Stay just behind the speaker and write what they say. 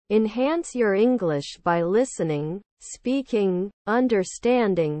Enhance your English by listening, speaking,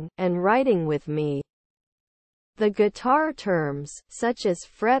 understanding, and writing with me. The guitar terms, such as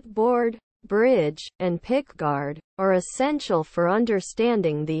fretboard, bridge, and pickguard, are essential for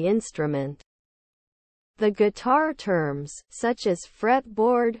understanding the instrument. The guitar terms, such as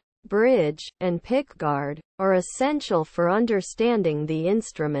fretboard, bridge, and pickguard, are essential for understanding the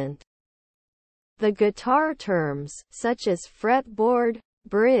instrument. The guitar terms, such as fretboard,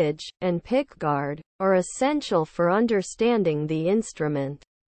 bridge, and pickguard, are essential for understanding the instrument.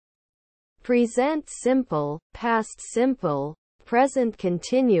 Present simple, past simple, present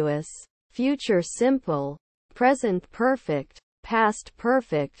continuous, future simple, present perfect, past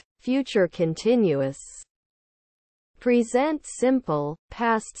perfect, future continuous. Present simple,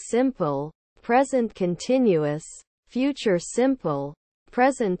 past simple, present continuous, future simple,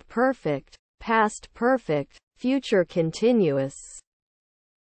 present perfect, past perfect, future continuous.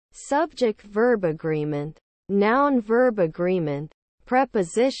 Subject-verb agreement, noun-verb agreement,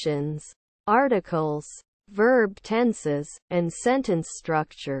 prepositions, articles, verb tenses, and sentence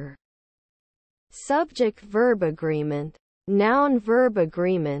structure. Subject-verb agreement, noun-verb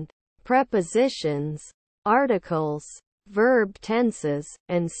agreement, prepositions, articles, verb tenses,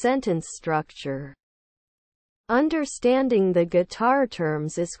 and sentence structure. Understanding the guitar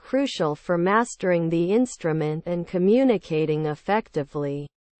terms is crucial for mastering the instrument and communicating effectively.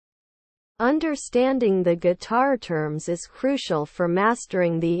 Understanding the guitar terms is crucial for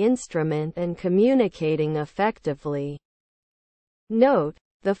mastering the instrument and communicating effectively. Note: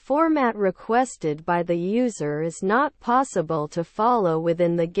 the format requested by the user is not possible to follow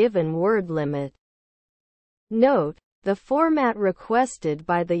within the given word limit. Note: the format requested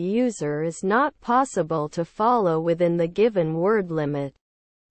by the user is not possible to follow within the given word limit.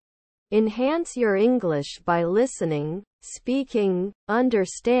 Enhance your English by listening, speaking,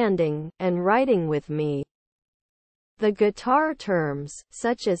 understanding, and writing with me. The guitar terms,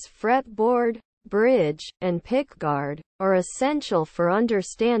 such as fretboard, bridge, and pickguard, are essential for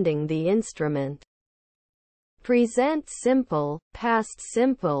understanding the instrument. Present simple, past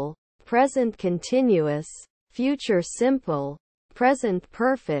simple, present continuous, future simple, present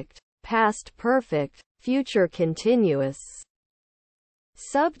perfect, past perfect, future continuous.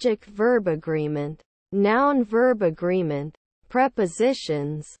 Subject-verb agreement, noun-verb agreement,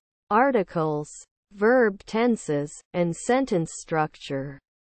 prepositions, articles, verb tenses, and sentence structure.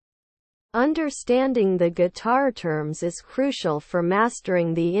 Understanding the guitar terms is crucial for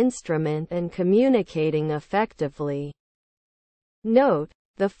mastering the instrument and communicating effectively. Note: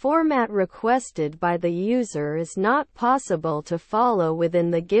 the format requested by the user is not possible to follow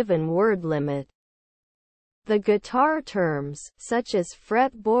within the given word limit. The guitar terms, such as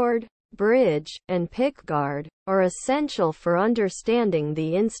fretboard, bridge, and pickguard, are essential for understanding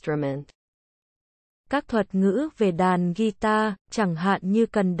the instrument. Các thuật ngữ về đàn guitar, chẳng hạn như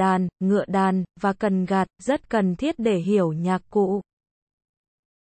cần đàn, ngựa đàn, và cần gạt, rất cần thiết để hiểu nhạc cụ.